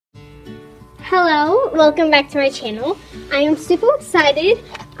Hello, welcome back to my channel. I am super excited.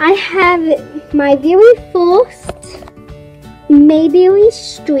 I have my very first Mayberry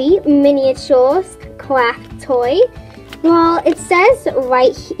Street miniatures craft toy. Well, it says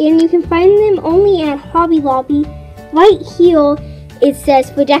right here, and you can find them only at Hobby Lobby. Right here, it says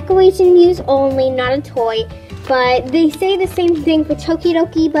for decoration use only, not a toy. But they say the same thing for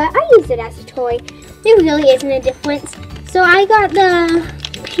Tokidoki, but I use it as a toy. There really isn't a difference. So I got the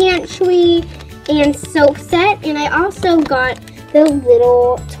pantry and soap set, and I also got the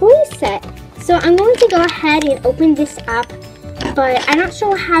little toy set. So I'm going to go ahead and open this up, but I'm not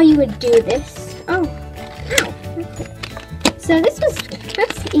sure how you would do this. Oh, ow. So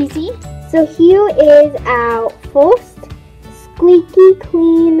that's easy. So here is our first squeaky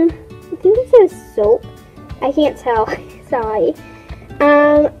clean, I think it says soap. I can't tell, sorry.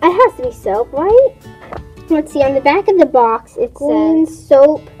 It has to be soap, right? Let's see, on the back of the box it says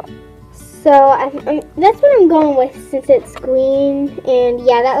soap. So that's what I'm going with since it's green, and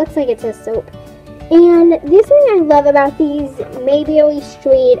yeah, that looks like it says soap. And this thing I love about these Mayberry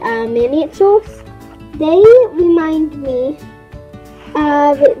Street miniatures, they remind me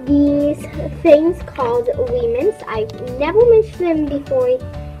of these things called remnants. I've never mentioned them before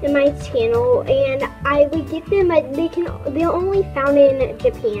in my channel, and I would get them, but they're only found in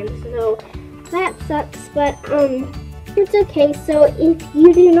Japan, so that sucks, but it's okay. So if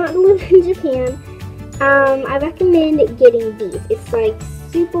you do not live in Japan, I recommend getting these. It's like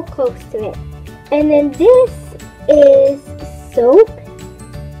super close to it. And then this is soap,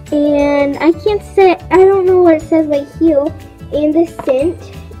 and I can't say, I don't know what it says right here, and the scent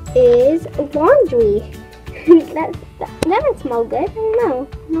is laundry. that would smell good. I don't know.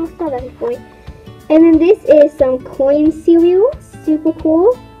 I've never smelled that before. And then this is some coin cereal. Super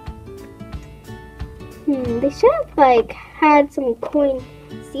cool. They should have like had some coin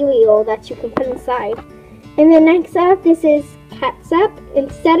cereal that you can put inside. And then next up, this is catsup.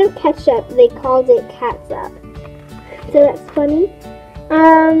 Instead of ketchup, they called it catsup. So that's funny.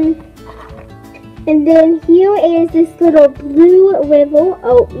 And then here is this little Blue River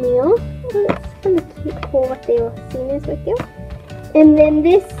oatmeal. Oh, it's kind of cute for what they were seeing is right there. And then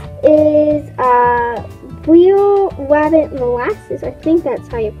this is Real Rabbit Molasses. I think that's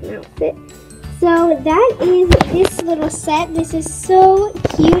how you pronounce it. So that is this little set. This is so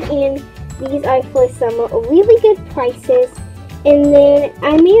cute, and these are for some really good prices. And then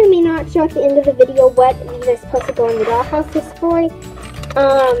I may or may not show at the end of the video what these are supposed to go in the dollhouse display.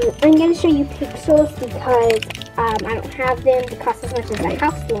 I'm going to show you pictures because I don't have them to cost as much as my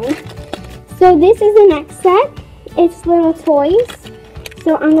house loan. So this is the next set. It's little toys.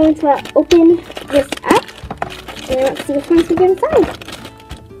 So I'm going to open this up, and let's see which ones we get inside.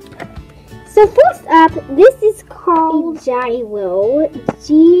 So first up, this is called Gyro,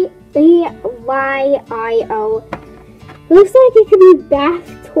 G-A-Y-I-O. Looks like it could be a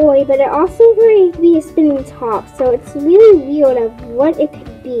bath toy, but it also could be a spinning top. So it's really weird of what it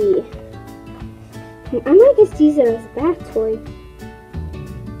could be. I might just use it as a bath toy,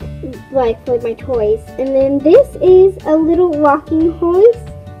 like for my toys. And then this is a little rocking horse.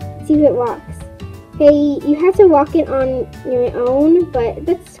 Let's see if it rocks. Okay, you have to rock it on your own, but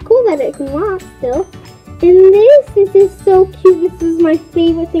that's cool that it can rock still. And this is so cute. This is my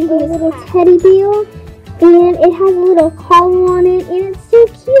favorite thing. It's a little teddy bear, and it has a little collar on it, and it's so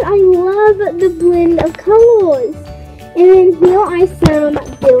cute. I love the blend of colors. And then here are some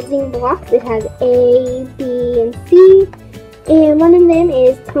building blocks. It has A, B, and C, and one of them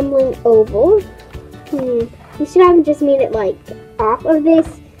is tumbling over. You should have just made it like off of this,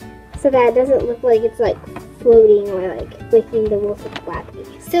 so that it doesn't look like it's like floating or like breaking the rules of gravity.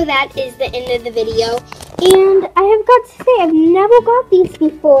 So that is the end of the video. And I have got to say, I've never got these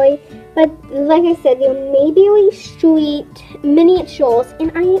before, but like I said, they're Mayberry Street miniatures,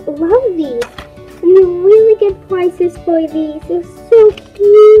 and I love these. And they're really good prices for these. They're so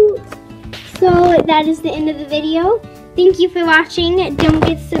cute. So that is the end of the video. Thank you for watching. Don't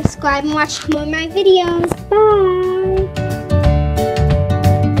forget to subscribe and watch more of my videos. Bye!